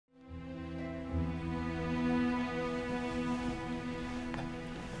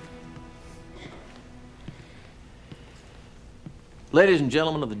Ladies and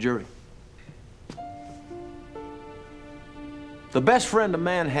gentlemen of the jury, the best friend a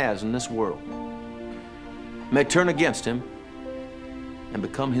man has in this world may turn against him and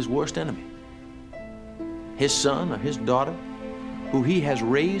become his worst enemy. His son or his daughter, who he has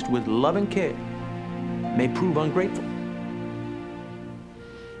raised with loving care, may prove ungrateful.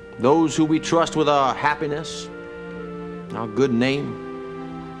 Those who we trust with our happiness, our good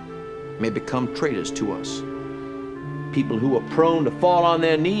name, may become traitors to us. People who are prone to fall on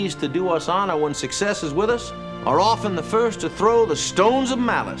their knees to do us honor when success is with us are often the first to throw the stones of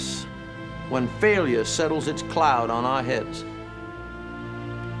malice when failure settles its cloud on our heads.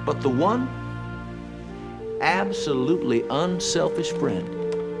 But the one absolutely unselfish friend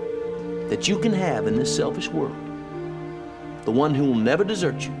that you can have in this selfish world, the one who will never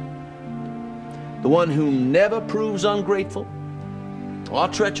desert you, the one who never proves ungrateful or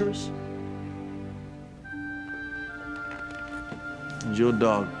treacherous, is your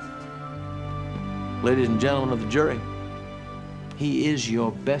dog. Ladies and gentlemen of the jury, he is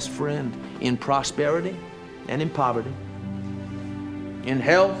your best friend in prosperity and in poverty, in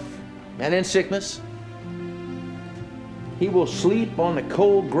health and in sickness. He will sleep on the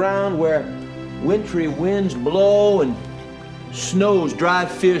cold ground where wintry winds blow and snows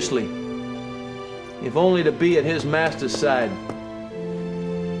drive fiercely, if only to be at his master's side.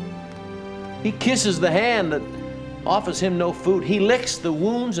 He kisses the hand that offers him no food. He licks the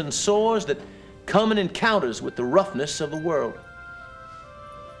wounds and sores that come in encounters with the roughness of the world.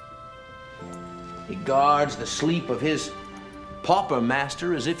 He guards the sleep of his pauper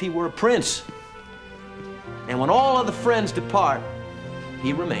master as if he were a prince. And when all other friends depart,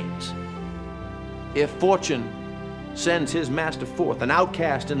 he remains. If fortune sends his master forth, an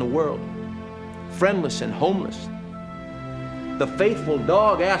outcast in the world, friendless and homeless, the faithful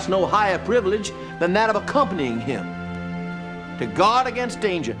dog asks no higher privilege than that of accompanying him, to guard against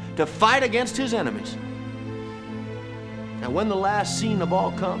danger, to fight against his enemies. And when the last scene of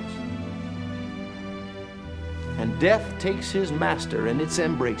all comes, and death takes his master in its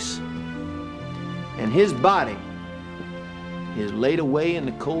embrace, and his body is laid away in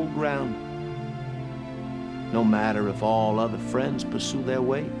the cold ground, no matter if all other friends pursue their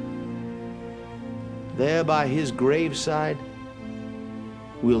way, there by his graveside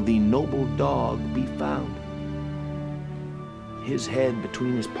will the noble dog be found, his head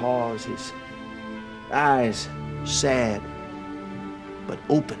between his paws, his eyes sad but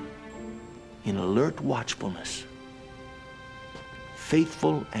open in alert watchfulness,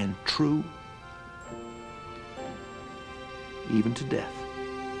 faithful and true even to death.